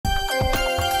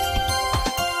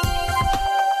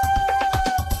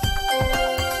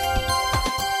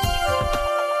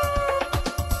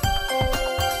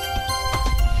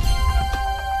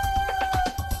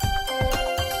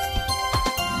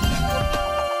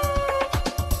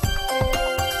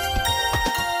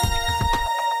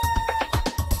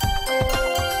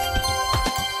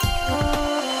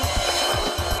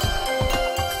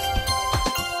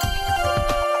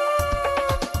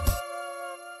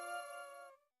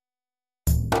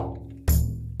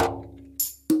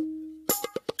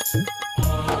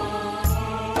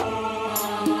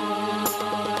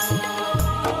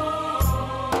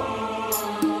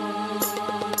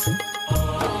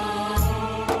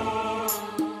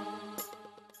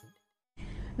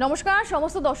নমস্কার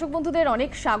সমস্ত দর্শক বন্ধুদের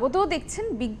অনেক স্বাগত। দেখছেন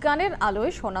বিজ্ঞানের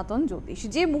আলোয় সনাতন জ্যোতিষ।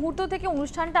 যে মুহূর্ত থেকে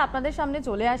অনুষ্ঠানটা আপনাদের সামনে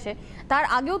চলে আসে তার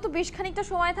আগেও তো বেশ খানিকটা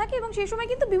সময় থাকে এবং সেই সময়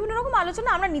কিন্তু বিভিন্ন রকম আলোচনা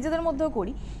আমরা নিজেদের মধ্যেও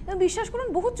করি এবং বিশ্বাস করুন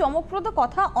বহু চমকপ্রদ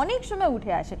কথা অনেক সময়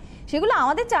উঠে আসে। সেগুলো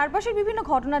আমাদের চারপাশের বিভিন্ন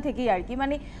ঘটনা থেকেই আর কি,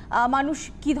 মানে মানুষ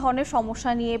কি ধরনের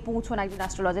সমস্যা নিয়ে পৌঁছন একজন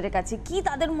অ্যাস্ট্রোলজারের কাছে, কি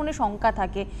তাদের মনে শঙ্কা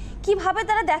থাকে, কিভাবে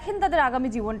তারা দেখেন তাদের আগামী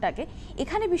জীবনটাকে।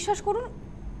 এখানে বিশ্বাস করুন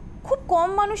খুব কম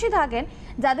মানুষই থাকেন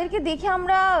যাদেরকে দেখে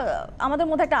আমরা আমাদের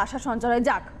মধ্যে একটা আশা সঞ্চার হয়,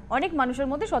 যাক অনেক মানুষের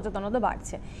মধ্যে সচেতনতা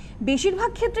বাড়ছে। বেশিরভাগ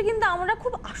ক্ষেত্রে কিন্তু আমরা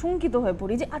খুব আশঙ্কিত হয়ে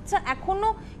পড়ি যে আচ্ছা এখনও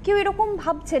কেউ এরকম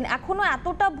ভাবছেন, এখনও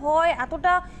এতটা ভয়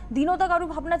এতটা দীনতা কারু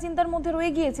ভাবনা চিন্তার মধ্যে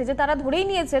রয়ে গিয়েছে যে তারা ধরেই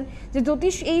নিয়েছেন যে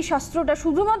জ্যোতিষ এই শাস্ত্রটা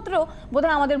শুধুমাত্র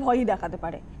বোধহয় আমাদের ভয়ই দেখাতে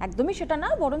পারে। একদমই সেটা না,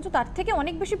 বরঞ্চ তার থেকে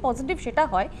অনেক বেশি পজিটিভ সেটা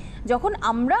হয় যখন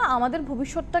আমরা আমাদের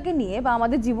ভবিষ্যৎটাকে নিয়ে বা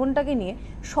আমাদের জীবনটাকে নিয়ে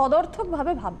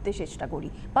সদর্থকভাবে ভাবতে চেষ্টা করি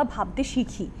বা ভাবতে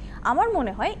শিখি। আমার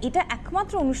মনে হয় এটা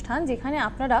একমাত্র অনুষ্ঠান যেখানে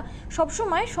আপনারা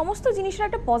সবসময় সমস্ত জিনিসের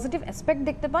একটা পজিটিভ অ্যাসপেক্ট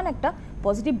দেখতে পান, একটা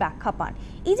পজিটিভ ব্যাখ্যা পান।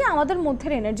 এই যে আমাদের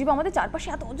মধ্যের এনার্জি বা আমাদের চারপাশে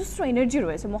এত অজস্র এনার্জি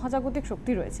রয়েছে, মহাজাগতিক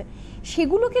শক্তি রয়েছে,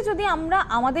 সেগুলোকে যদি আমরা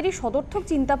আমাদের এই সদর্থক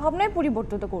চিন্তাভাবনায়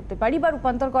পরিবর্তিত করতে পারি বা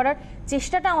রূপান্তর করার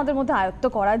চেষ্টাটা আমাদের মধ্যে আয়ত্ত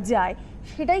করা যায়,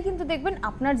 সেটাই কিন্তু দেখবেন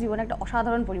আপনার জীবনে একটা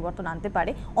অসাধারণ পরিবর্তন আনতে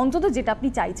পারে, অন্তত যেটা আপনি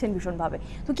চাইছেন ভীষণভাবে।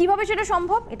 তো কিভাবে সেটা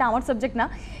সম্ভব, এটা আমার সাবজেক্ট না,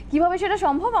 কিভাবে সেটা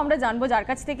সম্ভব আমরা জানবো যার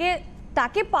কাছ থেকে।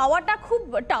 তাকে পাওয়াটা খুব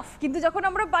টাফ, কিন্তু যখন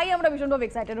আমরা পাই আমরা ভীষণভাবে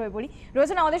এক্সাইটেড হয়ে পড়ি।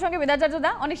 রয়েছেন আমাদের সঙ্গে বেদাচার্য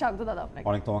দা, অনেক স্বাগত দাদা আপনাকে।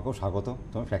 অনেক তোমাকেও স্বাগত।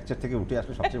 তুমি ফ্র্যাকচার থেকে উঠে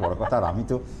আসলে সবচেয়ে বড় কথা। আর আমি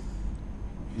তো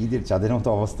ঈদের চাঁদের মতো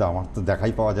অবস্থা, আমার তো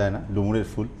দেখাই পাওয়া যায় না, ডুমুরের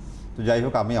ফুল। তো যাই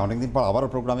হোক, আমি অনেকদিন পর আবারও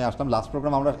প্রোগ্রামে আসলাম। লাস্ট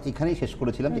প্রোগ্রাম আমরা এখানেই শেষ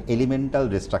করেছিলাম যে এলিমেন্টাল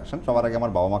ডিস্ট্রাকশন। সবার আগে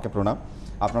আমার বাবা মাকে প্রণাম,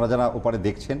 আপনারা যারা ওপারে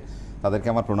দেখছেন তাদেরকে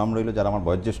আমার প্রণাম রইল, যারা আমার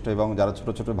বয়োজ্যেষ্ঠ এবং যারা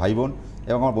ছোটো ছোটো ভাই বোন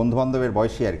এবং আমার বন্ধুবান্ধবের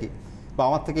বয়সী আর কি, বা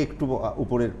আমার থেকে একটু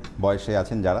উপরের বয়সে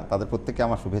আছেন যারা, তাদের প্রত্যেককে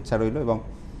আমার শুভেচ্ছা রইল। এবং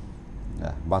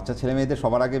বাচ্চা ছেলে মেয়েদের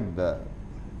সবার আগে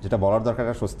যেটা বলার দরকার,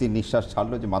 একটা স্বস্তির নিঃশ্বাস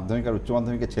ছাড়লো যে মাধ্যমিক আর উচ্চ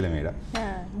মাধ্যমিকের ছেলেমেয়েরা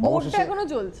অবশ্যই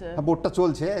বোর্ডটা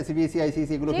চলছে, সিবিএসই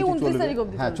আইসিএসই এগুলো কিছু চলবে,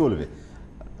 হ্যাঁ চলবে,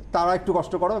 তারা একটু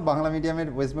কষ্ট করো। বাংলা মিডিয়ামের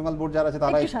ওয়েস্ট বেঙ্গল বোর্ড যারা আছে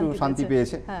তারা একটু শান্তি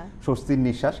পেয়েছে, স্বস্তির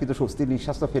নিঃশ্বাস। কিন্তু স্বস্তির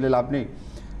নিঃশ্বাস তো ফেলে লাভ নেই,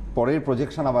 পরের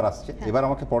প্রজেকশন আবার আসছে। এবার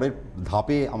আমাকে পরের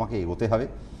ধাপে আমাকে এগোতে হবে,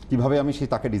 কিভাবে আমি সেই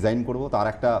তাকে ডিজাইন করব, তার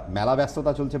একটা মেলা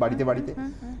ব্যস্ততা চলছে বাড়িতে বাড়িতে,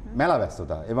 মেলা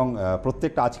ব্যস্ততা। এবং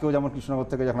প্রত্যেকটা আজকেও যেমন কৃষ্ণনগর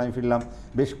থেকে যখন আমি ফিরলাম,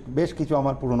 বেশ কিছু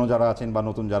আমার পুরনো যারা আছেন বা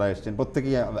নতুন যারা এসছেন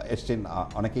প্রত্যেকেই এসছেন,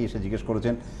 অনেকেই এসে জিজ্ঞেস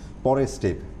করেছেন পরের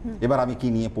স্টেপ, এবার আমি কি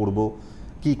নিয়ে পড়বো,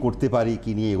 কি করতে পারি,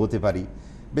 কি নিয়ে এগোতে পারি।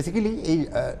 বেসিক্যালি এই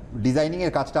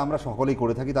ডিজাইনিংয়ের কাজটা আমরা সকলেই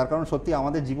করে থাকি, তার কারণ সত্যি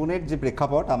আমাদের জীবনের যে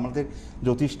প্রেক্ষাপট, আমাদের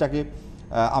জ্যোতিষটাকে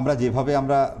আমরা যেভাবে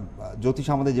জ্যোতিষ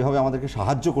আমাদের যেভাবে আমাদেরকে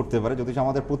সাহায্য করতে পারে, জ্যোতিষ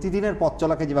আমাদের প্রতিদিনের পথ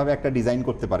চলাকে যেভাবে একটা ডিজাইন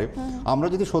করতে পারে, আমরা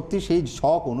যদি সত্যি সেই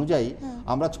ছক অনুযায়ী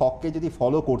আমরা ছককে যদি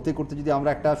ফলো করতে করতে যদি আমরা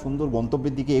একটা সুন্দর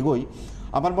গন্তব্যের দিকে এগোই,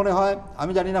 আমার মনে হয়,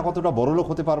 আমি জানি না কতটা বড়লোক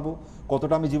হতে পারবো,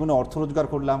 কতটা আমি জীবনে অর্থ রোজগার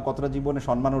করলাম, কতটা জীবনে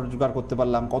সম্মান রোজগার করতে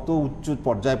পারলাম, কত উচ্চ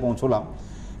পর্যায়ে পৌঁছলাম,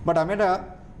 বাট আমি এটা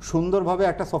সুন্দরভাবে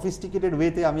একটা সফিস্টিকেটেড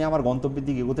ওয়েতে আমি আমার গন্তব্যের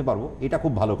দিকে এগোতে পারবো, এটা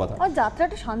খুব ভালো কথা।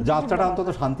 যাত্রাটা অন্তত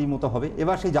শান্তি মতো হবে।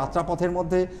 এবার সেই যাত্রাপথের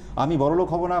মধ্যে আমি বড়লোক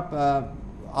হব না,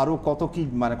 আরও কত কি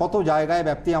মানে কত জায়গায়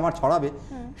ব্যাপ্তি আমার ছড়াবে,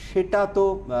 সেটা তো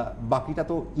বাকিটা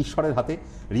তো ঈশ্বরের হাতে,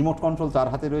 রিমোট কন্ট্রোল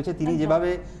তার হাতে রয়েছে। তিনি যেভাবে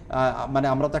মানে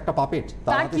আমরা তো একটা পাপেট,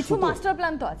 তার কিছু মাস্টার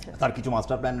প্ল্যান তো আছে, তার কিছু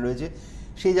মাস্টার প্ল্যান রয়েছে।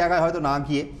 সেই জায়গায় হয়তো না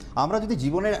গিয়ে আমরা যদি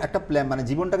জীবনের একটা প্ল্যান, মানে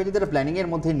জীবনটাকে যদি একটা প্ল্যানিংয়ের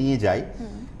মধ্যে নিয়ে যাই।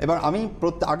 এবার আমি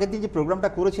আগের দিন যে প্রোগ্রামটা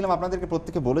করেছিলাম আপনাদেরকে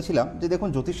প্রত্যেকে বলেছিলাম যে দেখুন,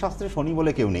 জ্যোতিষশাস্ত্রে শনি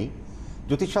বলে কেউ নেই,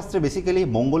 জ্যোতিষশাস্ত্রে বেসিক্যালি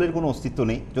মঙ্গলের কোনো অস্তিত্ব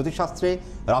নেই, জ্যোতিষশাস্ত্রে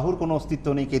রাহুর কোনো অস্তিত্ব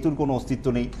নেই, কেতুর কোনো অস্তিত্ব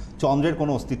নেই, চন্দ্রের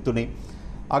কোনো অস্তিত্ব নেই।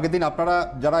 আগের দিন আপনারা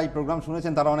যারা এই প্রোগ্রাম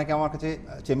শুনেছেন তারা অনেকে আমার কাছে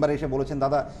চেম্বারে এসে বলেছেন,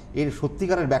 দাদা এর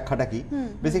সত্যিকারের ব্যাখ্যাটা কি।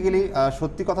 বেসিক্যালি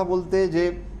সত্যি কথা বলতে যে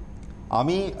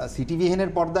আমি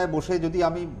CTVN-এর পর্দায় বসে যদি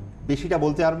আমি বেশিটা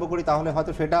বলতে আরম্ভ করি তাহলে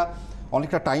হয়তো সেটা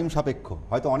অনেকটা টাইম সাপেক্ষ,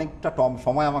 হয়তো অনেকটা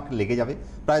সময় আমাকে লেগে যাবে,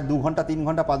 প্রায় 2 ঘন্টা 3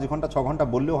 ঘন্টা 5 ঘন্টা 6 ঘন্টা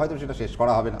বললেও হয়তো সেটা শেষ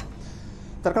করা হবে না।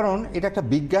 তার কারণ এটা একটা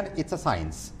বিজ্ঞান, ইটস আ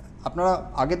সায়েন্স। আপনারা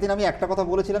আগের দিন আমি একটা কথা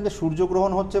বলেছিলাম যে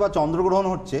সূর্যগ্রহণ হচ্ছে বা চন্দ্রগ্রহণ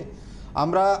হচ্ছে,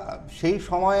 আমরা সেই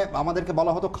সময় আমাদেরকে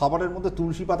বলা হতো খাবারের মধ্যে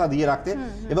তুলসী পাতা দিয়ে রাখতে,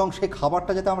 এবং সেই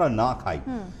খাবারটা যাতে আমরা না খাই।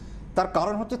 তার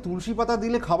কারণ হচ্ছে তুলসী পাতা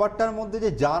দিলে খাবারটার মধ্যে যে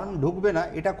জার্ম ঢুকবে না,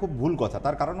 এটা খুব ভুল কথা।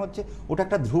 তার কারণ হচ্ছে ওটা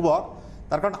একটা ধ্রুবক,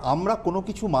 তার কারণ আমরা কোনো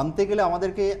কিছু মানতে গেলে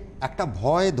আমাদেরকে একটা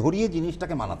ভয় ধরিয়ে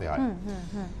জিনিসটাকে মানাতে হয়।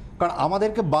 কারণ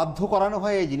আমাদেরকে বাধ্য করানো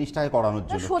হয় এই জিনিসটাকে করানোর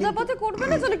জন্য। সোজা পথে করবে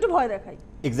না, চল একটু ভয় দেখাই।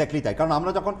 এক্স্যাক্টলি তাই। কারণ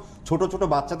আমরা যখন ছোট ছোট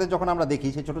বাচ্চাদের যখন আমরা দেখি,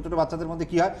 সেই ছোট ছোট বাচ্চাদের মধ্যে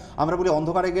কি হয়, আমরা বলি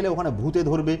অন্ধকারে গেলে ওখানে ভূতে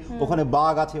ধরবে, ওখানে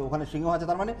বাঘ আছে, ওখানে সিংহ আছে,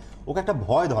 তার মানে ওকে একটা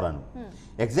ভয় ধরানো।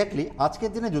 এক্স্যাক্টলি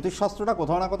আজকের দিনে জ্যোতিষশাস্ত্রটা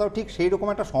কোথাও না কোথাও ঠিক সেই রকম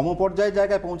একটা সমপর্যায়ের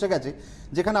জায়গায় পৌঁছে গেছে,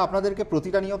 যেখানে আপনাদেরকে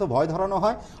প্রতিটা নিয়ত ভয় ধরানো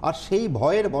হয়, আর সেই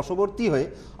ভয়ের বশবর্তী হয়ে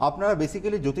আপনারা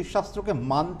বেসিক্যালি জ্যোতিষশাস্ত্রকে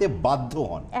মানতে বাধ্য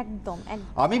হন। একদম।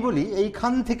 আমি বলি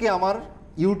এইখান থেকে আমার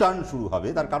ইউটার্ন শুরু হবে।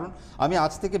 তার কারণ আমি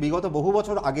আজ থেকে বিগত বহু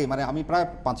বছর আগে, মানে আমি প্রায়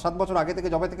 5-7 বছর আগে থেকে,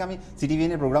 যবে থেকে আমি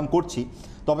CTVN এর প্রোগ্রাম করছি,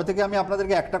 তবে থেকে আমি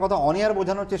আপনাদেরকে একটা কথা অনিয়ার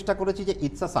বোঝানোর চেষ্টা করেছি যে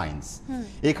ইটস আ সায়েন্স।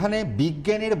 এখানে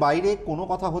বিজ্ঞানের বাইরে কোনো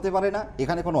কথা হতে পারে না,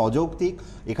 এখানে কোনো অযৌক্তিক,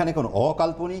 এখানে কোনো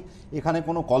অকাল্পনিক, এখানে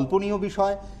কোনো কল্পনীয়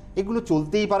বিষয়, এগুলো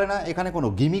চলতেই পারে না। এখানে কোনো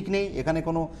গিমিক নেই,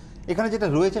 এখানে যেটা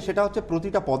রয়েছে সেটা হচ্ছে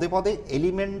প্রতিটা পদে পদে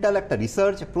এলিমেন্টাল একটা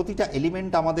রিসার্চ। প্রতিটা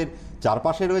এলিমেন্ট আমাদের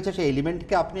চারপাশে রয়েছে, সেই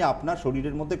এলিমেন্টকে আপনি আপনার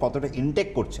শরীরের মধ্যে কতটা ইনটেক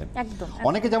করছেন।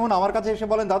 অনেকে যেমন আমার কাছে এসে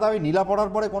বলেন, দাদা আমি নীলা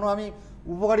পড়ার পরে কোনো আমি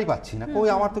উপকারই পাচ্ছি না, কই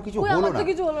আমার তো কিছু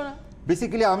হলো না।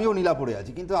 বেসিক্যালি আমিও নীলা পড়ে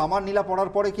আছি, কিন্তু আমার নীলা পড়ার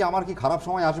পরে কি আমার কি খারাপ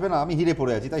সময় আসবে না? আমি হিরে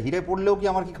পড়ে আছি, তাই হিরে পড়লেও কি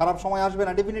আমার কি খারাপ সময় আসবে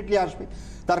না? ডেফিনেটলি আসবে।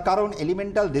 তার কারণ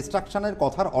এলিমেন্টাল ডিস্ট্রাকশনের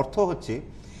কথার অর্থ হচ্ছে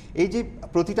এই যে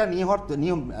প্রতিটা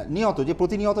নিয়ত যে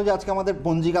প্রতিনিয়ত যে আজকে আমাদের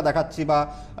পঞ্জিকা দেখাচ্ছে বা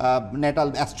নেটাল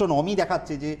অ্যাস্ট্রোনমি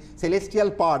দেখাচ্ছে, যে সেলেস্টিয়াল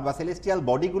পার্ট বা সেলেস্টিয়াল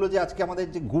বডিগুলো যে আজকে আমাদের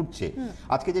যে ঘুরছে,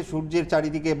 আজকে যে সূর্যের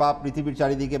চারিদিকে বা পৃথিবীর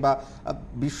চারিদিকে বা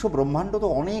বিশ্ব ব্রহ্মাণ্ড তো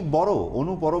অনেক বড়,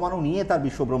 অণু পরমাণু নিয়ে তার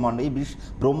বিশ্ব ব্রহ্মাণ্ড, এই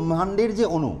ব্রহ্মাণ্ডের যে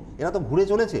অণু এরা তো ঘুরে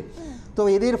চলেছে। তো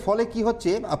এদের ফলে কি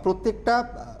হচ্ছে, প্রত্যেকটা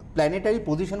প্ল্যানেটারি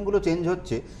পজিশনগুলো চেঞ্জ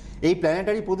হচ্ছে। এই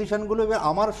প্ল্যানেটারি পজিশনগুলো এবার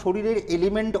আমার শরীরের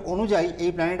এলিমেন্ট অনুযায়ী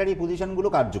এই প্ল্যানেটারি পজিশনগুলো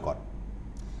কার্যকর,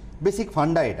 বেসিক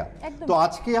ফান্ডা এটা। তো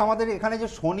আজকে আমাদের এখানে যে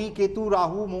শনি, কেতু,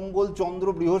 রাহু, মঙ্গল, চন্দ্র,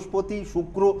 বৃহস্পতি,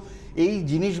 শুক্র, এই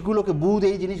জিনিসগুলোকে, বুধ,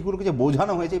 এই জিনিসগুলোকে যে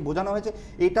বোঝানো হয়েছে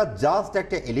এটা জাস্ট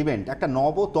একটা এলিমেন্ট, একটা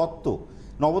নবতত্ত্ব।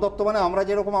 মানে আমরা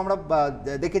যেরকম আমরা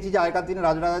দেখেছি যে আগেকার দিনে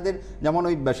রাজরাজাদের যেমন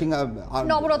ওই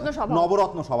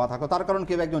নবরত্ন সভা থাকতো, তার কারণ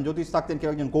কেউ একজন জ্যোতিষ থাকতেন, কেউ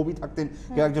একজন কবি থাকতেন,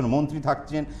 কেউ একজন মন্ত্রী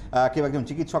থাকতেন, কেউ একজন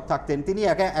চিকিৎসক থাকতেন। তিনি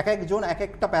এক একজন এক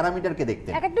একটা প্যারামিটারকে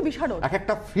দেখতেন, এক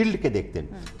একটা ফিল্ডকে দেখতেন।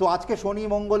 তো আজকে শনি,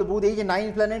 মঙ্গল, বুধ, এই যে 9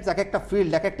 প্ল্যানেটস এক একটা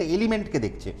ফিল্ড, এক একটা এলিমেন্টকে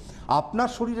দেখছে। আপনার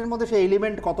শরীরের মধ্যে সেই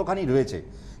এলিমেন্ট কতখানি রয়েছে।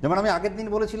 যেমন আমি আগের দিন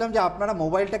বলেছিলাম যে আপনারা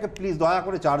মোবাইলটাকে প্লিজ দয়া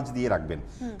করে চার্জ দিয়ে রাখবেন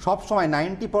সব সময়।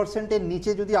 90%-এর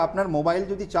নিচে যদি আপনার মোবাইল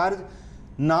যদি চার্জ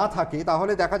না থাকে,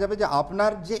 তাহলে দেখা যাবে যে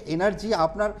আপনার যে এনার্জি,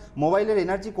 আপনার মোবাইলের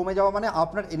এনার্জি কমে যাওয়া মানে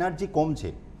আপনার এনার্জি কমছে।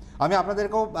 আমি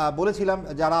আপনাদেরকেও বলেছিলাম,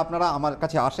 যারা আপনারা আমার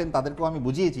কাছে আসেন তাদেরকেও আমি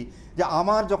বুঝিয়েছি যে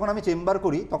আমার যখন আমি চেম্বার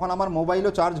করি তখন আমার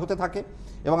মোবাইলও চার্জ হতে থাকে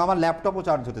এবং আমার ল্যাপটপও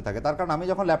চার্জ হতে থাকে। তার কারণ আমি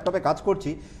যখন ল্যাপটপে কাজ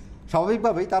করছি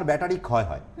স্বাভাবিকভাবেই তার ব্যাটারি ক্ষয়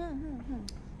হয়।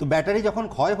 তো ব্যাটারি যখন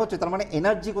ক্ষয় হচ্ছে তার মানে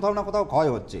এনার্জি কোথাও না কোথাও ক্ষয়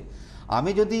হচ্ছে।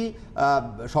 আমি যদি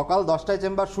সকাল 10টায়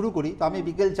চেম্বার শুরু করি, তো আমি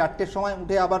বিকেল 4টের সময়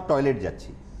উঠে আবার টয়লেট যাচ্ছি,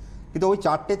 কিন্তু ওই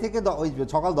 4টে থেকে ওই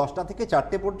সকাল 10টা থেকে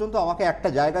 4টে পর্যন্ত আমাকে একটা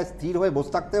জায়গায় স্থির হয়ে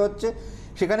বসে থাকতে হচ্ছে।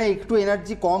 সেখানে একটু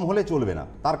এনার্জি কম হলে চলবে না।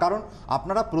 তার কারণ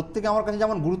আপনারা প্রত্যেকে আমার কাছে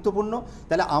যেমন গুরুত্বপূর্ণ,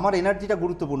 তাহলে আমার এনার্জিটা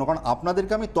গুরুত্বপূর্ণ। কারণ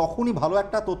আপনাদেরকে আমি তখনই ভালো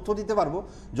একটা তথ্য দিতে পারবো,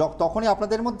 তখনই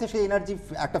আপনাদের মধ্যে সেই এনার্জি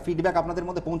একটা ফিডব্যাক আপনাদের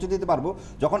মধ্যে পৌঁছে দিতে পারবো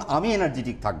যখন আমি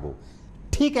এনার্জেটিক থাকবো।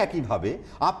 ঠিক একইভাবে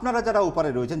আপনারা যারা উপরে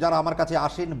রয়েছেন, যারা আমার কাছে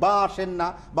আসেন বা আসেন না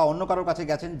বা অন্য কারোর কাছে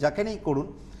গেছেন, যাকেই করুন,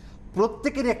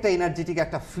 প্রত্যেকেরই একটা এনার্জেটিক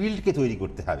একটা ফিল্ডকে তৈরি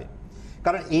করতে হবে।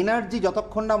 কারণ এনার্জি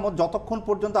যতক্ষণ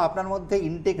পর্যন্ত আপনার মধ্যে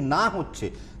ইনটেক না হচ্ছে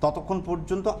ততক্ষণ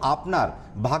পর্যন্ত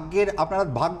আপনারা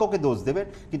ভাগ্যকে দোষ দেবেন,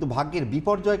 কিন্তু ভাগ্যের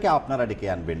বিপর্যয়কে আপনারা ডেকে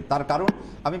আনবেন। তার কারণ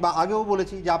আমি আগেও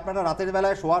বলেছি যে আপনারা রাতের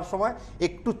বেলায় শোয়ার সময়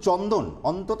একটু চন্দন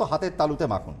অন্তত হাতের তালুতে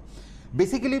মাখুন।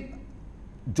 বেসিক্যালি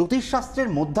জ্যোতিষশাস্ত্রের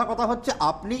মোদ্দা কথা হচ্ছে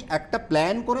আপনি একটা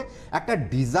প্ল্যান করে একটা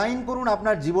ডিজাইন করুন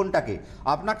আপনার জীবনটাকে।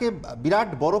 আপনাকে বিরাট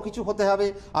বড় কিছু হতে হবে,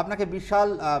 আপনাকে বিশাল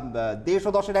দেশ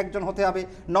ও দশের একজন হতে হবে,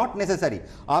 নট নেসেসারি।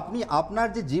 আপনি আপনার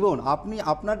যে জীবন, আপনি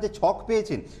আপনার যে ছক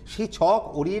পেয়েছেন, সেই ছক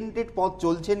ওরিয়েন্টেড পথ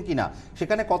চলছেন কিনা,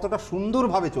 সেখানে কতটা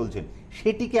সুন্দরভাবে চলছেন,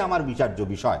 সেটিকে আমার বিচার্য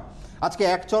বিষয়। আজকে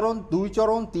 1 চরণ, 2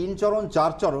 চরণ, 3 চরণ,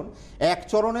 4 চরণ। 1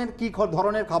 চরণের কী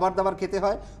ধরনের খাবার দাবার খেতে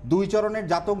হয়, 2 চরণের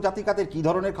জাতক জাতিকাদের কী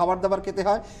ধরনের খাবার দাবার খেতে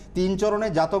হয়, 3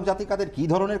 চরণের জাতক জাতিকাদের কী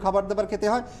ধরনের খাবার দাবার খেতে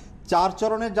হয়, 4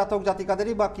 চরণের জাতক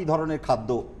জাতিকাদেরই বা কী ধরনের খাদ্য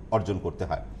অর্জন করতে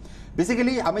হয়।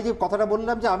 বেসিক্যালি আমি যে কথাটা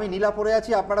বললাম যে আমি নীলা পড়ে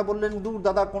আছি, আপনারা বললেন দূর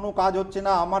দাদা কোনো কাজ হচ্ছে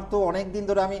না, আমার তো অনেক দিন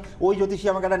ধরে আমি ওই জ্যোতিষী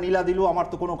আমাকে একটা নীলা দিল, আমার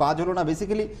তো কোনো কাজ হলো না।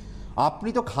 বেসিক্যালি আপনি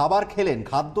তো খাবার খেলেন,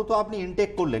 খাদ্য তো আপনি ইনটেক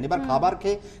করলেন, এবার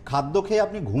খাদ্য খেয়ে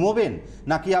আপনি ঘুমোবেন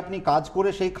নাকি আপনি কাজ করে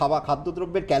সেই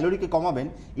খাদ্যদ্রব্যের ক্যালোরিকে কমাবেন,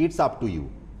 ইটস আপ টু ইউ।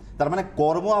 তার মানে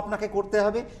কর্ম আপনাকে করতে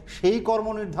হবে, সেই কর্ম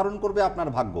নির্ধারণ করবে আপনার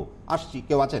ভাগ্য। আসছি,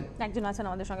 কেউ আছেন? একজন আছেন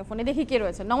আমাদের সঙ্গে ফোনে, দেখি কে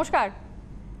রয়েছে। নমস্কার।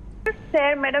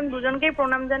 স্যার ম্যাডাম দুজনকেই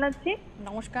প্রণাম জানাচ্ছি।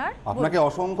 নমস্কার। আপনাকে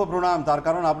অসংখ্য প্রণাম, তার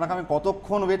কারণ আপনাকে আমি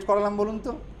কতক্ষণ ওয়েট করালাম বলুন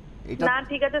তো। এটা না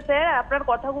ঠিক আছে স্যার, আপনার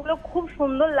কথাগুলো খুব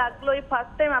সুন্দর লাগলো। এই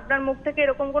ফার্স্ট টাইম আপনার মুখ থেকে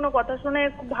এরকম কোনো কথা শুনে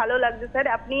খুব ভালো লাগছে স্যার।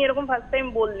 আপনি এরকম ফার্স্ট টাইম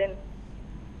বললেন।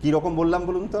 কি রকম বললাম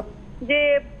বলুন তো? যে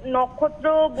নক্ষত্র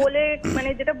বলে মানে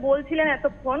যেটা বলছিলেন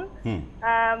এতক্ষণ,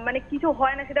 মানে কিছু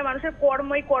হয় না, সেটা মানুষের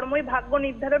কর্মই ভাগ্য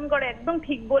নির্ধারণ করে। একদম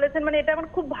ঠিক বলেছেন, মানে এটা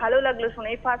আমার খুব ভালো লাগলো শুনে।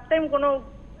 এই ফার্স্ট টাইম কোনো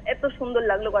এত সুন্দর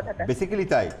লাগলো কথাটা। বেসিক্যালি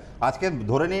তাই। আজকে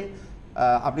ধরে নিন,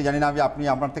 আপনি জানি না আপনি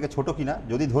আপনার থেকে ছোট কিনা,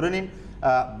 যদি ধরে নিন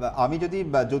আমি যদি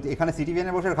এখানে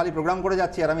সিটিভিএনে বসে খালি প্রোগ্রাম করে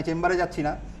যাচ্ছি আর আমি চেম্বারে যাচ্ছি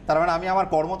না, তার মানে আমি আমার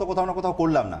কর্ম তো কোথাও না কোথাও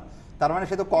করলাম না, তার মানে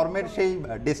সে তো কর্মের সেই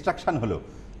ডিস্ট্রাকশন হলো।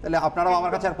 তাহলে আপনারাও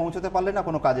আমার কাছে আর পৌঁছতে পারলেন না,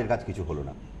 কোনো কাজের কাজ কিছু হলো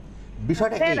না।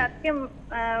 বিষয়টা স্যার আজকে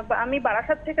আমি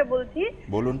বারাসাত থেকে বলছি।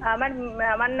 বলুন।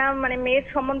 আমার নাম মানে মেয়ের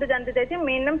সম্বন্ধে জানতে চাইছি।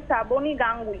 মেয়ের নাম শ্রাবণী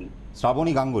গাঙ্গুলি।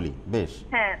 শ্রাবণী গাঙ্গুলি, বেশ।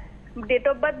 হ্যাঁ, ডেট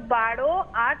অফ বার্থ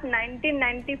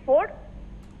 12/8/1994।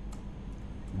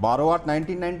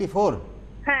 12/8/1994।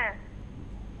 হ্যাঁ।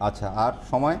 আচ্ছা, আর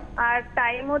সময়? আর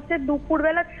টাইম হচ্ছে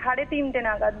দুপুরবেলা 3:30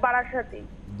 নাগাদ, বারাসাতে।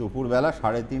 দুপুরবেলা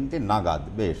 3:30 নাগাদ,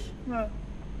 বেশ।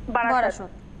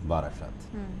 বারাসাত। বারাসাত।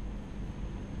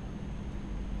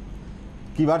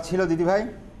 কি বার ছিল দিদি ভাই?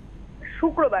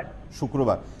 শুক্রবার।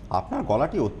 শুক্রবার। আপনার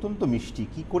গলাটি অত্যন্ত মিষ্টি,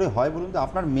 কি করে হয় বলুন তো?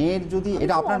 আপনার মেয়ের যদি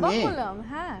এটা আপনার মেয়ে?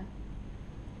 হ্যাঁ।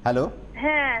 হ্যালো।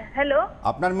 হ্যাঁ হ্যালো।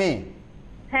 আপনার মেয়ে?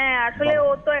 হ্যাঁ, আসলে ও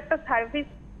তো একটা সার্ভিস।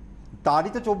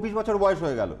 তারই তো 24 বছর বয়স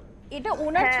হয়ে গেল। এটা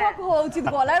ওনার ছক হওয়া উচিত,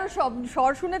 গলার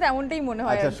স্বর শুনে তেমনটাই মনে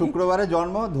হয়। আচ্ছা, শুক্রবারে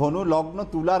জন্ম, ধনু লগ্ন,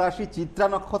 তুলা রাশি, চিত্রা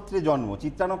নক্ষত্রে জন্ম।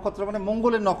 চিত্রা নক্ষত্র মানে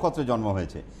মঙ্গলের নক্ষত্রে জন্ম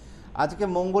হয়েছে। আজকে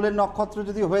মঙ্গলের নক্ষত্র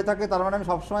যদি হয়ে থাকে, তার মানে আমি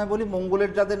সবসময় বলি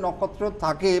মঙ্গলের যাদের নক্ষত্র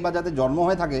থাকে বা যাদের জন্ম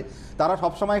হয়ে থাকে তারা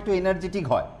সবসময় একটু এনার্জেটিক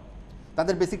হয়।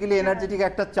 তাদের বেসিক্যালি এনার্জেটিক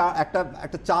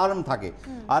একটা চার্ম থাকে।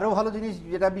 আরও ভালো জিনিস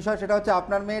যেটা বিষয় সেটা হচ্ছে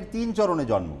আপনার মেয়ের 3 চরণে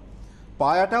জন্ম,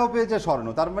 পায়াটাও পেয়েছে স্বর্ণ।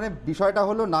 তার মানে বিষয়টা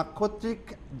হলো নাক্ষত্রিক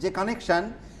যে কানেকশান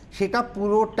সেটা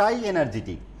পুরোটাই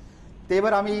এনার্জেটিক। তো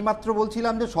এবার আমি এইমাত্র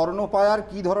বলছিলাম যে স্বর্ণপায়ার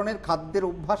কী ধরনের খাদ্যের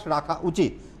অভ্যাস রাখা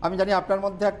উচিত। আমি জানি আপনার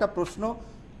মধ্যে একটা প্রশ্ন,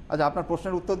 আচ্ছা আপনার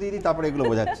প্রশ্নের উত্তর দিয়ে দিই, তারপরে এগুলো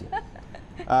বোঝাচ্ছি।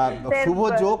 শুভ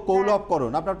যোগ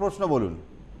কৌলভকরণ, আপনার প্রশ্ন বলুন।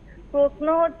 প্রশ্ন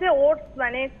হচ্ছে ওর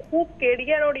মানে খুব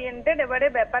কেরিয়ার ওরিয়েন্টেড। এবারে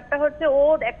ব্যাপারটা হচ্ছে ও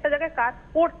একটা জায়গায় কাজ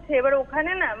করছে, এবার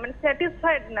ওখানে না মানে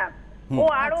স্যাটিসফাইড না। ও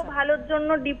আরো ভালোর জন্য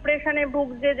ডিপ্রেশনে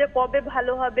ভুগছে যে কবে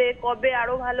ভালো হবে, কবে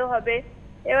আরো ভালো হবে।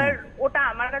 এবার ওটা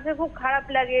আমার কাছে খুব খারাপ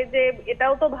লাগে যে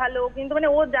এটাও তো ভালো, কিন্তু মানে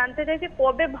ও জানতে চাইছে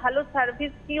কবে ভালো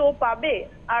সার্ভিস কি ও পাবে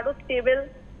আরো স্টেবল।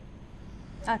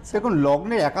 আচ্ছা, দেখুন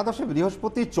লগ্নের একাদশে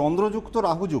বৃহস্পতি চন্দ্রযুক্ত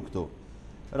রাহুযুক্ত।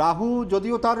 রাহু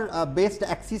যদিও তার বেস্ট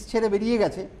অ্যাক্সিস ছেড়ে বেরিয়ে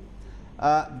গেছে,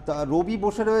 রবি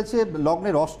বসে রয়েছে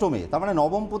লগ্নের অষ্টমে, তার মানে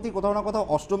নবমপতি কোথাও না কোথাও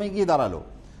অষ্টমে গিয়ে দাঁড়ালো।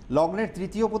 লগ্নের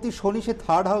তৃতীয়পতি শনি সে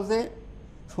 3rd হাউসে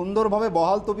সুন্দরভাবে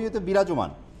বহাল তবিয়তে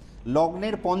বিরাজমান।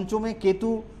 লগ্নের পঞ্চমে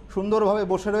কেতু সুন্দরভাবে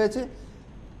বসে রয়েছে।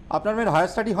 আপনার মেয়ের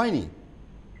হায়ার স্টাডি হয়নি?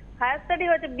 হায়ার স্টাডি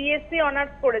হয়েছে, বিএসসি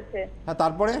অনার্স করেছে। হ্যাঁ,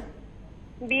 তারপরে?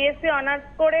 বিএসসি অনার্স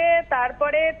করে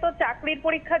তারপরে তো চাকরির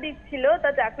পরীক্ষা দিচ্ছিল। তা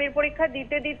চাকরির পরীক্ষা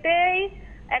দিতেই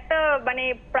একটা মানে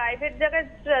প্রাইভেট জায়গায়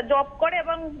জব করে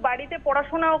এবং বাড়িতে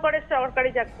পড়াশোনাও করে সরকারি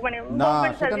চাকরি মানে না,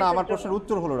 সেটা না, আমার প্রশ্নের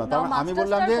উত্তর হলো না। তার আমি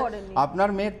বললাম যে আপনার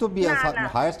মেয়ের তো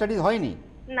হায়ার স্টাডিজ হয়নি।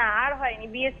 না, আর হয়নি,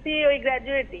 বিএসসি ওই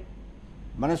গ্র্যাজুয়েটই।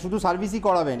 মানে শুধু সার্ভিসই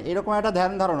করাবেন এরকম একটা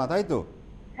ধ্যান ধারণা, তাই তো?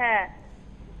 হ্যাঁ।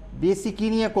 বিএসসি কি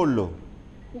নিয়ে করলো?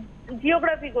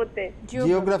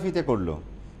 জিওগ্রাফিতে করলো।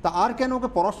 তা আর কেন ওকে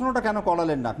পড়াশোনাটা কেন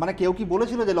করালেন না? মানে কেউ কি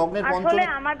বলেছিল যে লগ্নের পঞ্চমে? আসলে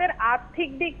আমাদের আর্থিক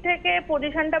দিক থেকে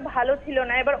পজিশনটা ভালো ছিল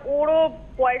না। এবার ওরও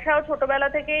পয়সাও ছোটবেলা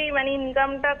থেকেই মানে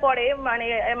ইনকামটা করে, মানে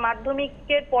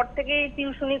মাধ্যমিকের পর থেকেই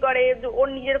টিউশনি করে, ওর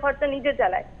নিজের খরচা নিজে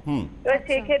চালায়। এবার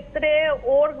সেক্ষেত্রে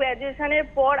ওর গ্র্যাজুয়েশনের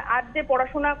পর আর যে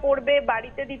পড়াশোনা করবে,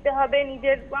 বাড়িতে দিতে হবে,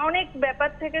 নিজের অনেক ব্যাপার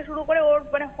থেকে শুরু করে ওর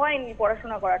মানে হয়নি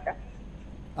পড়াশোনা করাটা।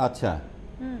 আচ্ছা,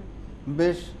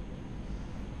 বেশ।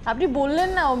 আপনি বললেন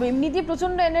না এমনিতেই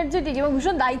প্রচন্ড এনার্জেটিক এবং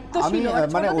ভীষণ দায়িত্বশীল।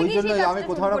 মানে ওই জন্য আমি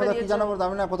কোথাও না কোথাও কি জানাবো,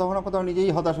 আমি না কোথাও না কোথাও নিজেই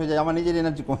হতাশ হয়ে যাই, আমার নিজের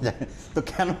এনার্জি কমে যায়। তো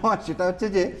কেন সেটা হচ্ছে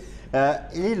যে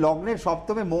এই লগ্নের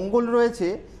সপ্তমে মঙ্গল রয়েছে,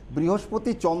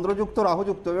 বৃহস্পতি চন্দ্রযুক্ত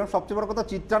রাহুযুক্ত, এবং সবচেয়ে বড় কথা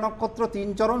চিত্রা নক্ষত্র 3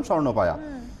 চরণ স্বর্ণপায়া,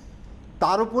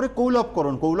 তার উপরে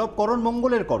কৌলভকরণ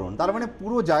মঙ্গলের করণ। তার মানে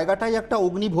পুরো জায়গাটাই একটা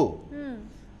অগ্নিভ।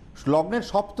 লগ্নের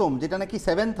সপ্তম যেটা নাকি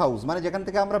 7th হাউস, মানে যেখান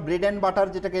থেকে আমরা ব্রেড অ্যান্ড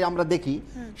বাটার যেটাকে আমরা দেখি,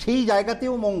 সেই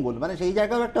জায়গাতেও মঙ্গল, মানে সেই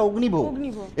জায়গাও একটা অগ্নিভ।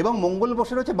 এবং মঙ্গল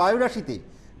বসে রয়েছে বায়ু রাশিতে।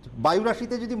 বায়ু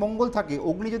রাশিতে যদি মঙ্গল থাকে,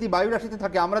 অগ্নি যদি বায়ু রাশিতে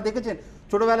থাকে, আমরা দেখেছেন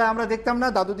ছোটবেলায় আমরা দেখতাম না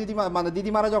দাদু দিদিমা মানে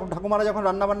দিদিমারা যখন ঠাকুমারা যখন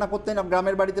রান্না বান্না করতেন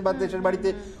গ্রামের বাড়িতে বা দেশের বাড়িতে,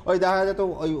 ওই দেখা যেত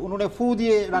ওই উনুনে ফু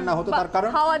দিয়ে রান্না হতো, তার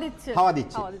কারণ হাওয়া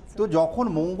দিচ্ছে। তো যখন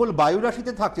মঙ্গল বায়ু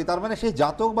রাশিতে থাকছে তার মানে সেই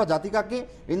জাতক বা জাতিকাকে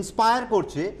ইন্সপায়ার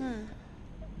করছে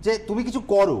যে তুমি কিছু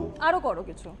করো,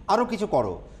 আরো কিছু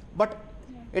করো। বাট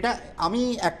এটা আমি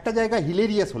একটা জায়গায়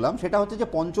হিলেরিয়াস হলাম, সেটা হচ্ছে যে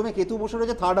পঞ্চমে কেতু বসে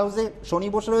রয়েছে, থার্ড হাউসে শনি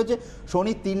বসে রয়েছে,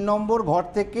 শনি 3 নম্বর ঘর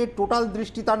থেকে টোটাল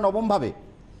দৃষ্টি তার নবম ভাবে।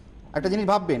 একটা জিনিস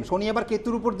ভাববেন, শনি এবার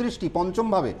কেতুর উপর দৃষ্টি পঞ্চম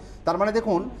ভাবে, তার মানে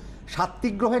দেখুন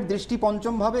সাত্ত্বিক গ্রহের দৃষ্টি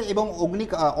পঞ্চম ভাবে এবং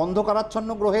অন্ধকারাচ্ছন্ন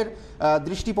গ্রহের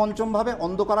দৃষ্টি পঞ্চম ভাবে,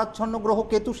 অন্ধকারাচ্ছন্ন গ্রহ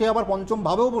কেতু সে আবার পঞ্চম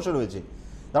ভাবেও বসে রয়েছে।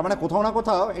 তার মানে কোথাও না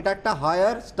কোথাও এটা একটা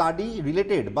হায়ার স্টাডি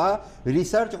রিলেটেড বা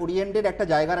রিসার্চ ওরিয়েন্টেড একটা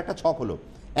জায়গার একটা ছক হলো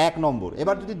 1 নম্বর।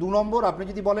 এবার যদি 2 নম্বর আপনি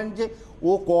যদি বলেন যে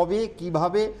ও কবে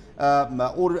কিভাবে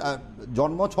ওর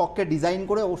জন্ম ছককে ডিজাইন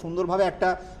করে ও সুন্দরভাবে একটা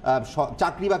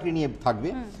চাকরি বাকরি নিয়ে থাকবে,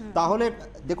 তাহলে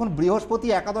দেখুন বৃহস্পতি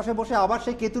একাদশে বসে আবার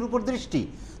সেই কেতুর উপর দৃষ্টি,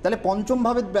 তাহলে পঞ্চম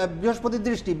ভাবে বৃহস্পতির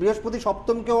দৃষ্টি, বৃহস্পতি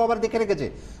সপ্তমকেও আবার দেখে রেখেছে,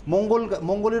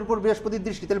 মঙ্গলের উপর বৃহস্পতির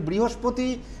দৃষ্টি। তাহলে বৃহস্পতি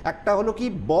একটা হলো কি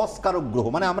বস কারক গ্রহ,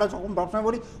 মানে আমরা যখন সবসময়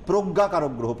বলি প্রজ্ঞা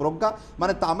কারক গ্রহ, প্রজ্ঞা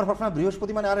মানে আমরা সবসময়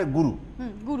বৃহস্পতি মানে আরে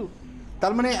গুরু,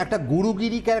 তার মানে একটা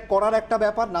গুরুগিরি করার একটা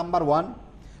ব্যাপার, নাম্বার 1।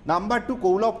 নাম্বার 2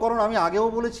 কৌলবকরণ, আমি আগেও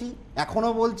বলেছি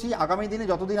এখনও বলছি, আগামী দিনে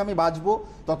যতদিন আমি বাঁচবো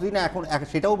ততদিন এখন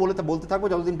সেটাও বলতে থাকবো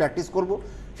যতদিন প্র্যাকটিস করব।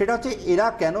 সেটা হচ্ছে এরা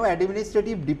কেন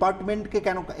অ্যাডমিনিস্ট্রেটিভ ডিপার্টমেন্টকে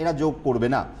কেন এরা যোগ করবে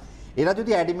না। এরা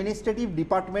যদি অ্যাডমিনিস্ট্রেটিভ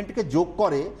ডিপার্টমেন্টকে যোগ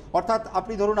করে, অর্থাৎ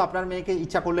আপনি ধরুন আপনার মেয়েকে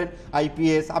ইচ্ছা করলেন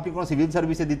আইপিএস, আপনি কোনো সিভিল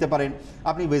সার্ভিসে দিতে পারেন,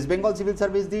 আপনি ওয়েস্ট বেঙ্গল সিভিল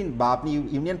সার্ভিস দিন বা আপনি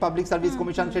ইউনিয়ন পাবলিক সার্ভিস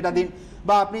কমিশন সেটা দিন,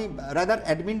 বা আপনি রাদার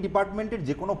অ্যাডমিন ডিপার্টমেন্টের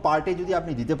যে কোনো পার্টে যদি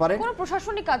আপনি দিতে পারেন, কোনো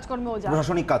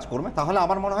প্রশাসনিক কাজকর্মে, তাহলে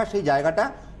আমার মনে হয় সেই জায়গাটা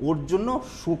ওর জন্য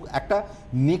একটা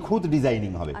নিখুঁত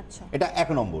ডিজাইনিং হবে। এটা 1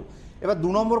 নম্বর। এবার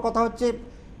 2 নম্বর কথা হচ্ছে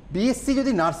বিএসসি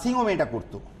যদি নার্সিং হোম এটা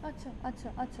করতো,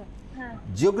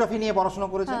 জিওগ্রাফি নিয়ে পড়াশোনা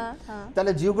করেছে,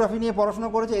 তাহলে জিওগ্রাফি নিয়ে পড়াশোনা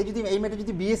করেছে এই মেয়েটা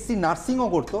যদি বিএসসি নার্সিংও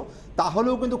করতো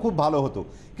তাহলেও কিন্তু খুব ভালো হতো।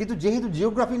 কিন্তু যেহেতু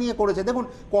জিওগ্রাফি নিয়ে করেছে, দেখুন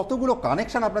কতগুলো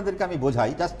কানেকশন আপনাদেরকে আমি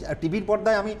বোঝাই, জাস্ট টিভির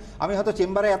পর্দায় আমি হয়তো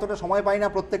চেম্বারে এতটা সময় পাই না,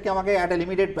 প্রত্যেককে আমাকে একটা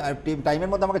লিমিটেড টাইমের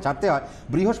মধ্যে আমাকে ছাড়তে হয়।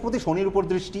 বৃহস্পতি শনির উপর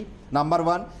দৃষ্টি নাম্বার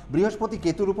 1, বৃহস্পতি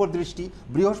কেতুর উপর দৃষ্টি,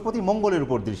 বৃহস্পতি মঙ্গলের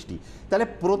উপর দৃষ্টি, তাহলে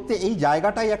এই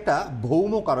জায়গাটাই একটা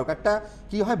ভৌমকারক, একটা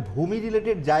কি হয় ভূমি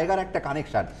রিলেটেড জায়গার একটা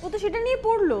কানেকশন। ও তো সেটা নিয়ে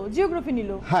পড়লো, জিওগ্রাফি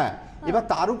নিল। হ্যাঁ, এবার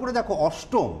তার উপরে দেখো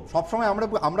অষ্টম, সবসময়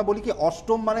আমরা বলি কি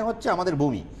অষ্টম মানে হচ্ছে আমাদের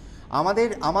ভূমি,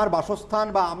 আমার বাসস্থান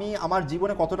বা আমি আমার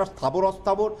জীবনে কতটা স্থাবর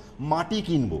অস্থাবর মাটি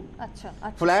কিনবো,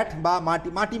 ফ্ল্যাট বা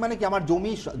মাটি মানে কি আমার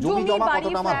জমি জমা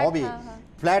কতটা আমার হবে,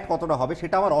 ফ্ল্যাট কতটা হবে,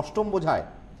 সেটা আমার অষ্টম বোঝায়।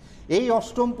 এই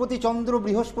অষ্টমপতি চন্দ্র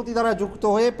বৃহস্পতি দ্বারা যুক্ত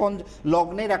হয়ে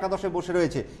লগ্নের একাদশে বসে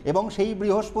রয়েছে এবং সেই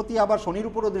বৃহস্পতি আবার শনির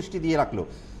উপরও দৃষ্টি দিয়ে রাখলো,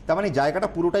 তার মানে জায়গাটা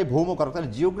পুরোটাই ভৌমকারক।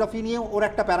 তাহলে জিওগ্রাফি নিয়ে ওর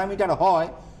একটা প্যারামিটার হয়,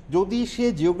 যদি সে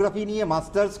জিওগ্রাফি নিয়ে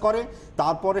মাস্টার্স করে,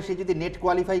 তারপরে সে যদি নেট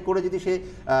কোয়ালিফাই করে যদি সে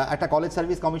একটা কলেজ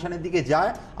সার্ভিস কমিশনের দিকে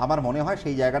যায়, আমার মনে হয়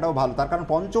সেই জায়গাটাও ভালো। তার কারণ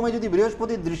পঞ্চমে যদি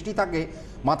বৃহস্পতির দৃষ্টি থাকে,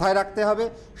 মাথায় রাখতে হবে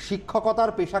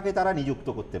শিক্ষকতার পেশাকে তারা নিযুক্ত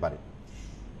করতে পারে।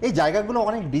 এই জায়গাগুলো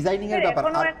অনেক ডিজাইনিং এর ব্যাপার।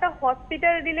 আর একটা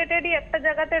হসপিটাল রিলেটেডই একটা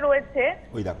জায়গাতে রয়েছে,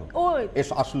 ওই দেখো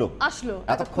আসলো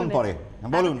এতক্ষণ পরে,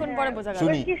 বলুন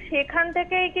শুনি। কি সেখান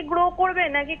থেকেই কি গ্রো করবে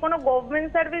নাকি কোনো গভর্নমেন্ট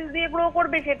সার্ভিস দিয়ে গ্রো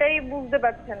করবে সেটাই বুঝতে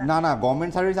পারছে না। না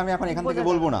গভর্নমেন্ট সার্ভিস আমি এখন এখান থেকে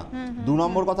বলবো না। 2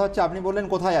 নম্বর কথা হচ্ছে আপনি বললেন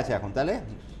কোথায় আছে এখন, তাহলে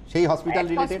সেই হসপিটাল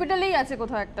রিলেটেড হসপিটালেই আছে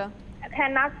কোথাও একটা।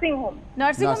 হ্যাঁ, নার্সিং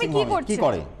হোমে কি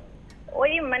করে?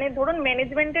 ওই মানে ধরুন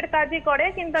ম্যানেজমেন্টের কাজই করে,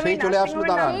 কিন্তু আমি চলে আসলো।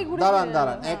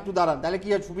 দাঁড়ান একটু দাঁড়ান, তাহলে কি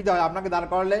সুবিধা হয়, আপনাকে দাঁড়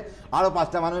করালে আরো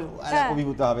 5টা মানুষ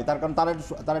অভিভূত হবে, তার কারণ তারা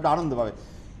একটু আনন্দ পাবে।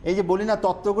 এই যে বলি না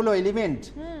তত্ত্বগুলো এলিমেন্ট,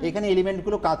 এখানে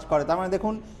এলিমেন্টগুলো কাজ করে। তার মানে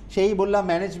দেখুন সেই বললাম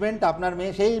ম্যানেজমেন্ট, আপনার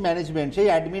মেয়ে সেই ম্যানেজমেন্ট সেই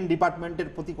অ্যাডমিন ডিপার্টমেন্টের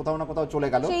প্রতি কোথাও না কোথাও চলে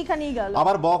গেল,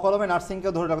 আবার কলমে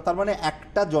নার্সিংকেও ধরে রাখো। তার মানে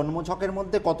একটা জন্মছকের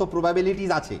মধ্যে কত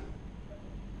প্রবাবিলিটিস আছে,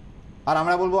 আর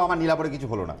আমরা বলবো আমার নীলাপরে কিছু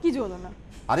হলো না।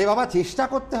 আরে বাবা চেষ্টা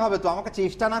করতে হবে তো, আমাকে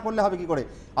চেষ্টা না করলে হবে কি করে?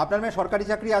 আপনার মেয়ে সরকারি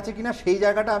চাকরি আছে কিনা সেই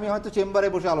জায়গাটা আমি হয়তো চেম্বারে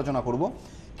বসে আলোচনা করব,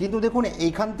 কিন্তু দেখুন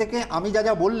এইখান থেকে আমি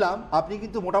যা বললাম আপনি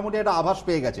কিন্তু মোটামুটি একটা আভাস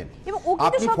পেয়ে গেছেন।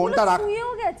 আপনি ফোনটা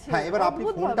হ্যাঁ, এবার আপনি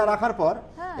ফোনটা রাখার পর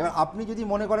এবার আপনি যদি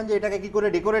মনে করেন যে এটাকে কি করে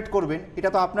ডেকোরেট করবেন, এটা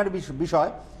তো আপনার বিষয়,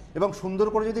 এবং সুন্দর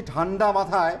করে যদি ঠান্ডা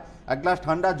মাথায় এক গ্লাস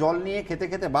ঠান্ডা জল নিয়ে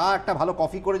খেতে বা একটা ভালো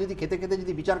কফি করে যদি খেতে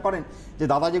যদি বিচার করেন যে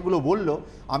দাদা যেগুলো বললো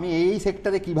আমি এই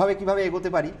সেক্টরে কিভাবে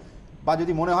এগোতে পারি, বা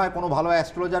যদি মনে হয় কোনো ভালো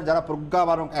অ্যাস্ট্রোলজার যারা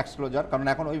প্রজ্ঞাবারক অ্যাস্ট্রোলজার, কারণ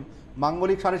এখন ওই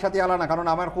মাঙ্গলিক সাড়ে সাথে আলা না, কারণ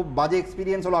আমার খুব বাজে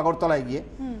এক্সপিরিয়েন্স হলো আগরতলায় গিয়ে,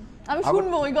 আমি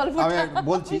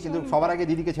বলছি কিন্তু সবার আগে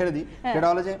দিদিকে ছেড়ে দিই। সেটা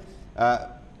হলো যে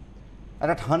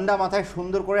একটা ঠান্ডা মাথায়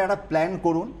সুন্দর করে একটা প্ল্যান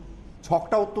করুন,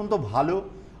 ছকটা অত্যন্ত ভালো,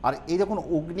 আর এই দেখুন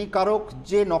অগ্নিকারক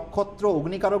যে নক্ষত্র,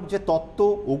 অগ্নিকারক যে তত্ত্ব,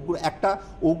 একটা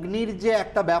অগ্নির যে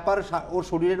একটা ব্যাপার ওর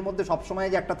শরীরের মধ্যে সবসময়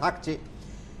যে একটা থাকছে,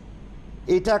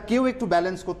 এটাকেও একটু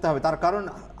ব্যালেন্স করতে হবে। তার কারণ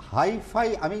হাইফাই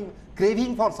আমি ক্রেভিং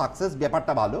ফর সাকসেস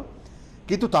ব্যাপারটা ভালো,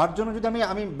 কিন্তু তার জন্য যদি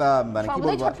আমি মানে কি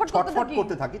বলবো ছটফট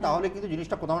করতে থাকি, তাহলে কিন্তু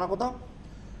জিনিসটা কোথাও না কোথাও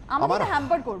আমার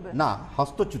হ্যাম্পার করবে, না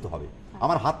হস্তচ্যুত হবে,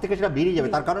 আমার হাত থেকে সেটা বেরিয়ে যাবে।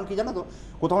 তার কারণ কি জানো তো,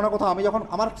 কোথাও না কোথাও আমি যখন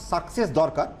আমার সাকসেস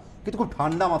দরকার, কিন্তু খুব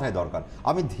ঠান্ডা মাথায় দরকার,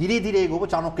 আমি ধীরে ধীরে এগোবো,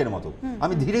 চাণক্যের মতো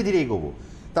আমি ধীরে ধীরে এগোবো।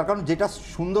 তার কারণ যেটা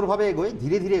সুন্দরভাবে এগোয়,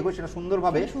 ধীরে ধীরে এগোয়, সেটা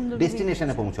সুন্দরভাবে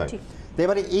ডেস্টিনেশনে পৌঁছায়। তো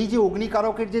এবারে এই যে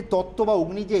অগ্নিকারকের যে তত্ত্ব বা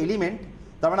অগ্নি যে এলিমেন্ট,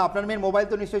 তার মানে আপনার মেয়ের মোবাইল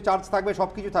তো নিশ্চয়ই চার্জ থাকবে, সব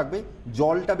কিছু থাকবে,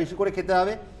 জলটা বেশি করে খেতে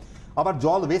হবে, আবার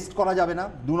জল ওয়েস্ট করা যাবে না,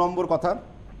 2 নম্বর কথা।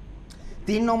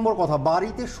 3 নম্বর কথা,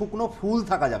 বাড়িতে শুকনো ফুল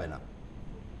থাকা যাবে না।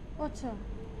 আচ্ছা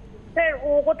স্যার, ও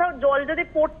কোথাও জল যদি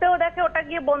পড়তেও দেখে, ওটা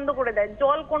গিয়ে বন্ধ করে দেয়,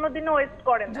 জল কোনোদিনও ওয়েস্ট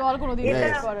করে না, জল কোনোদিন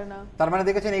ওয়েস্ট করে না। তার মানে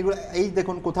দেখেছেন এইগুলো, এই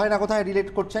দেখুন কোথায় না কোথায় রিলেট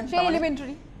করছেন,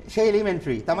 সেই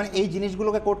এলিমেন্টারি। তার মানে এই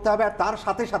জিনিসগুলোকে করতে হবে। আর তার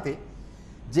সাথে সাথে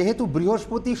যেহেতু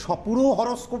বৃহস্পতি পুরো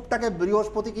হরোস্কোপটাকে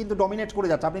বৃহস্পতি কিন্তু ডমিনেট করে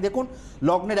যাচ্ছে। আপনি দেখুন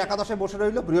লগ্নের একাদশে বসে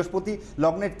রইল বৃহস্পতি,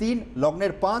 লগ্নের 3,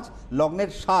 লগ্নের 5,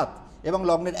 লগ্নের 7 এবং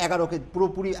লগ্নের 11কে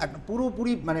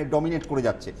পুরোপুরি মানে ডমিনেট করে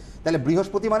যাচ্ছে। তাহলে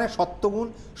বৃহস্পতি মানে সত্যগুণ,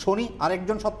 শনি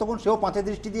আরেকজন সত্যগুণ, সেও 5-এ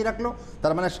দৃষ্টি দিয়ে রাখলো।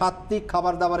 তার মানে সাত্ত্বিক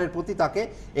খাবার দাবারের প্রতি তাকে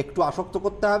একটু আসক্ত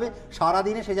করতে হবে।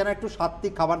 সারাদিনে সে যেন একটু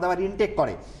সাত্ত্বিক খাবার দাবার ইনটেক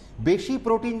করে। বেশি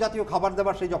প্রোটিন জাতীয় খাবার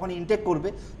দাবার সে যখন ইনটেক করবে,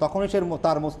 তখনই সে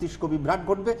তার মস্তিষ্ক বিভ্রাট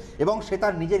ঘটবে এবং সে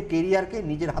তার নিজের কেরিয়ারকে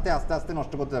নিজের হাতে আস্তে আস্তে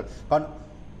নষ্ট করতে হবে। কারণ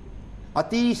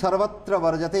অতি সর্বত্র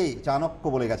বর্জতে, চাণক্য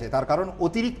বলে গেছে। তার কারণ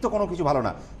অতিরিক্ত কোনো কিছু ভালো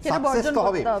না। সাকসেস তো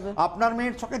হবে, আপনার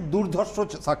মেয়ের চোখে দুর্ধর্ষ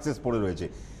সাকসেস পড়ে রয়েছে।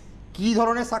 কি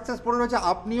ধরনের সাকসেস পড়ে রয়েছে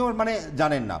আপনিও মানে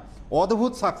জানেন না,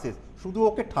 অদ্ভুত সাকসেস। শুধু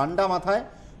ওকে ঠান্ডা মাথায়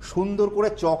সুন্দর করে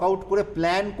চক আউট করে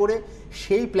প্ল্যান করে,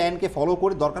 সেই প্ল্যানকে ফলো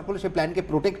করে, দরকার পড়লে সেই প্ল্যানকে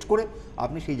প্রোটেক্ট করে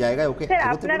আপনি সেই জায়গায় ওকে এগোতে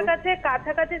বলুন। আপনার কাছে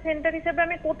কাছাকাছি সেন্টার হিসেবে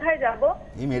আমি কোথায় যাব?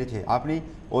 এই মেরেছে, আপনি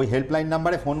ওই হেল্পলাইন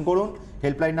নাম্বারে ফোন করুন,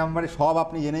 হেল্পলাইন নাম্বারে সব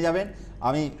আপনি জেনে যাবেন।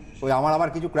 আমি আমার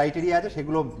আবার কিছু ক্রাইটেরিয়া আছে,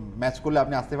 সেগুলো ম্যাচ করলে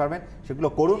আপনি আসতে পারবেন, সেগুলো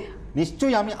করুন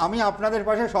নিশ্চয়ই। আমি আপনাদের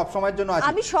পাশে সব সময়ের জন্য আছি।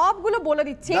 আমি সবগুলো বলে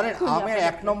দিচ্ছি। জানেন, আমি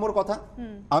 1 নম্বর কথা,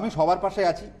 আমি সবার পাশে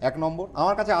আছি। 1 নম্বর,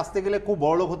 আমার কাছে আসতে গেলে খুব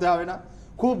বড় লোক হতে হবে না,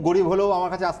 খুব গরিব হলেও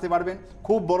আমার কাছে আসতে পারবেন,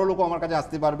 খুব বড় লোকও আমার কাছে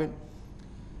আসতে পারবেন।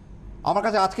 আমার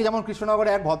কাছে আজকে যেমন কৃষ্ণনগরে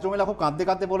এক ভদ্রমহিলা খুব কাঁদতে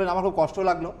কাঁদতে বললেন, আমার খুব কষ্ট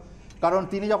লাগলো। কারণ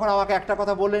তিনি যখন আমাকে একটা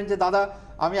কথা বললেন যে দাদা,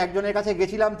 আমি একজনের কাছে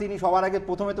গেছিলাম, তিনি সবার আগে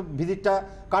প্রথমে তো ভিজিটটা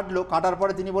কাটার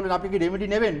পরে তিনি বললেন আপনি কি রেমেডি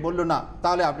নেবেন? বললো না,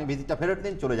 তাহলে আপনি ভিজিটটা ফেরত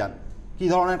দিন, চলে যান। কী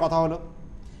ধরনের কথা হলো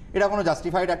এটা? কোনো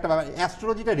জাস্টিফাইড একটা ব্যাপার।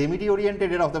 অ্যাস্ট্রোলজিটা রেমেডি ওরিয়েন্টেড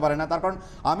এটা হতে পারে না। তার কারণ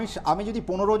আমি যদি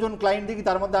 15 জন ক্লায়েন্ট দেখি,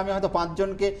 তার মধ্যে আমি হয়তো 5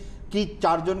 জনকে কি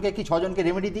 4 জনকে কি 6 জনকে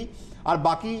রেমেডি দিই, আর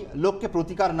বাকি লোককে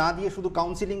প্রতিকার না দিয়ে শুধু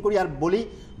কাউন্সিলিং করি আর বলি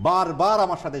বারবার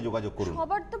আমার সাথে যোগাযোগ করুন।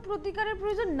 সবার তো প্রতিকারের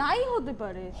প্রয়োজন নাই হতে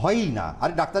পারে, হয়ই না। আর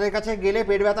ডাক্তারের কাছে গেলে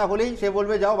পেট ব্যথা হলেই সে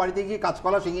বলবে যাও বাড়িতে গিয়ে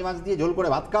কাঁচকলা শিঙি মাছ দিয়ে ঝোল করে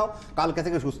ভাত খাও, কালকে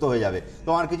থেকে সুস্থ হয়ে যাবে,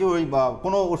 তোমার কিছু ওই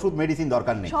কোনো ওষুধ মেডিসিন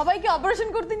দরকার নেই। সবাইকে অপারেশন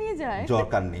করতে নিয়ে যায়,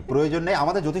 দরকার নেই, প্রয়োজন নেই।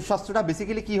 আমাদের জ্যোতিষশাস্ত্রটা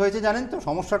বেসিক্যালি কি হয়েছে জানেন তো,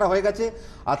 সমস্যাটা হয়ে গেছে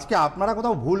আজকে আপনারা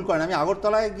কোথাও ভুল করেন। আমি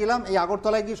আগরতলায় গেলাম, এই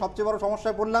আগরতলায় গিয়ে সবচেয়ে বড়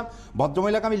সমস্যায় পড়লাম।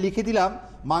 ভদ্রমহিলাকে আমি লিখে দিলাম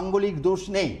মাঙ্গলিক দোষ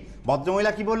নেই।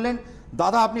 ভদ্রমহিলা কি বললেন,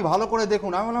 দাদা আপনি ভালো করে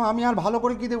দেখুন। আমি বললাম আমি আর ভালো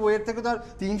করে কি দেবো, এর থেকে তো আর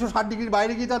 360 ডিগ্রির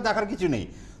বাইরে গিয়ে তো আর দেখার কিছু নেই।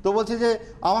 তো বলছে যে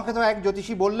আমাকে তো এক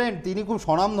জ্যোতিষী বললেন, তিনি খুব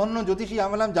স্বনামধন্য জ্যোতিষী।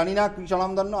 আমি বললাম জানি না কি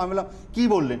স্বনামধন্য। আমি বললাম কী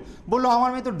বললেন? বললো আমার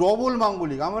মেয়ে তো ডবল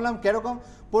মাঙ্গলিক। আমি বললাম কেরকম?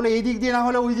 বলে এই দিক দিয়ে না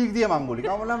হলে ওই দিক দিয়ে মাঙ্গলিক।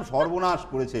 আমি বললাম সর্বনাশ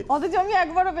করেছে।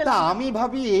 আমি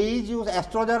ভাবি এই যে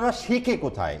অ্যাস্ট্রোলজাররা শেখে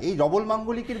কোথায়, এই ডবল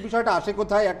মাঙ্গলিকের বিষয়টা আসে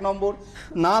কোথায়? 1 নম্বর,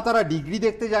 না তারা ডিগ্রি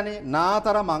দেখতে জানে, না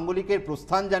তারা মাঙ্গলিকের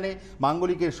প্রস্থান জানে,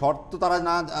 মাঙ্গলিকের শর্ত তারা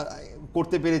না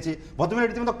করতে পেরেছে। ভদ্রমহিলা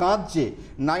রীতিমতো কাঁদছে।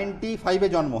 95-এ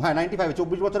জন্ম, হ্যাঁ 95-এ,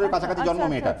 24 বছরের কাছাকাছি জন্ম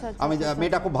মেয়েটা। আমি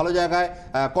মেয়েটা খুব ভালো জায়গায়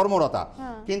কর্মরতা,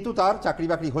 কিন্তু তার চাকরি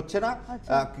বাকরি হচ্ছে না,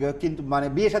 কিন্তু মানে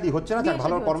বিয়ে শাদী হচ্ছে না,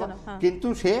 ভালো কর্ম, কিন্তু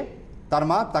সে তার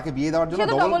মা তাকে বিয়ে দেওয়ার জন্য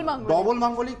ডবল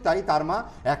মাঙ্গলিক, তাই তার মা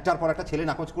একটার পর একটা ছেলে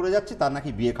নাকচ করে যাচ্ছে, তার নাকি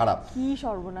বিয়ে খারাপ। কি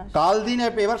সর্বনাশ! কাল দিন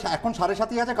এবার এখন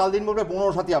 7.5 আছে, কাল দিন বলবে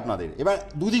 15 সাথী আপনাদের, এবার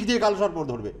দুদিক দিয়ে কাল সর্প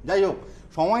ধরবে। যাই হোক,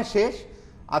 সময় শেষ।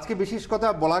 আজকে বিশেষ কথা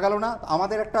বলা গেল না।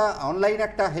 আমাদের একটা অনলাইন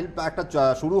একটা হেল্প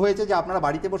শুরু হয়েছে, যে আপনারা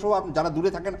বাড়িতে বসেও যারা দূরে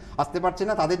থাকেন আসতে পারছেন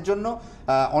না, তাদের জন্য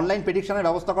অনলাইন প্রেডিকশনের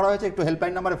ব্যবস্থা করা হয়েছে। একটু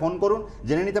হেল্পলাইন নাম্বারে ফোন করুন,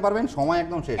 জেনে নিতে পারবেন। সময়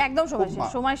একদম শেষ,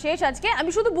 সময় শেষ আজকে।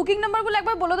 আমি শুধু বুকিং নাম্বারগুলো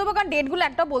একবার বলে দেবো, কারণ ডেটগুলো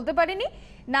একটা বলতে পারিনি।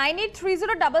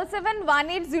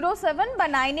 9830771807 বা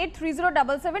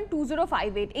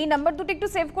 9830772058, এই নাম্বার দুটো একটু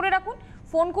সেভ করে রাখুন,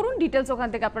 ফোন করুন, ডিটেলস ওখান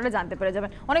থেকে আপনারা জানতে পেরে যাবেন।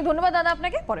 অনেক ধন্যবাদ দাদা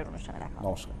আপনাকে, পরের অনুষ্ঠানে দেখা।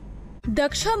 নমস্কার।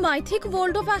 দক্ষা মাইথিক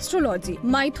ওয়ার্ল্ড অফ অ্যাস্ট্রোলজি,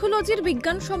 মাইথোলজির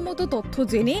বিজ্ঞানসম্মত তথ্য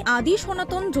জেনে আদি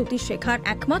সনাতন জ্যোতিষ শেখার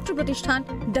একমাত্র প্রতিষ্ঠান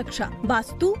দক্ষা।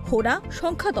 বাস্তু, হোরা,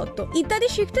 সংখ্যাতত্ত্ব ইত্যাদি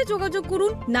শিখতে যোগাযোগ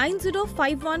করুন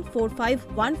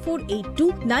 9051451482,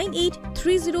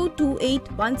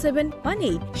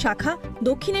 9830281718, শাখা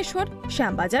দক্ষিণেশ্বর,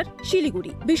 শ্যামবাজার,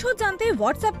 শিলিগুড়ি। বিশদ জানতে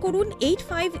হোয়াটসঅ্যাপ করুন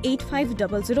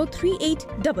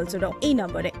 8585003800 এই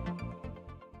নম্বরে।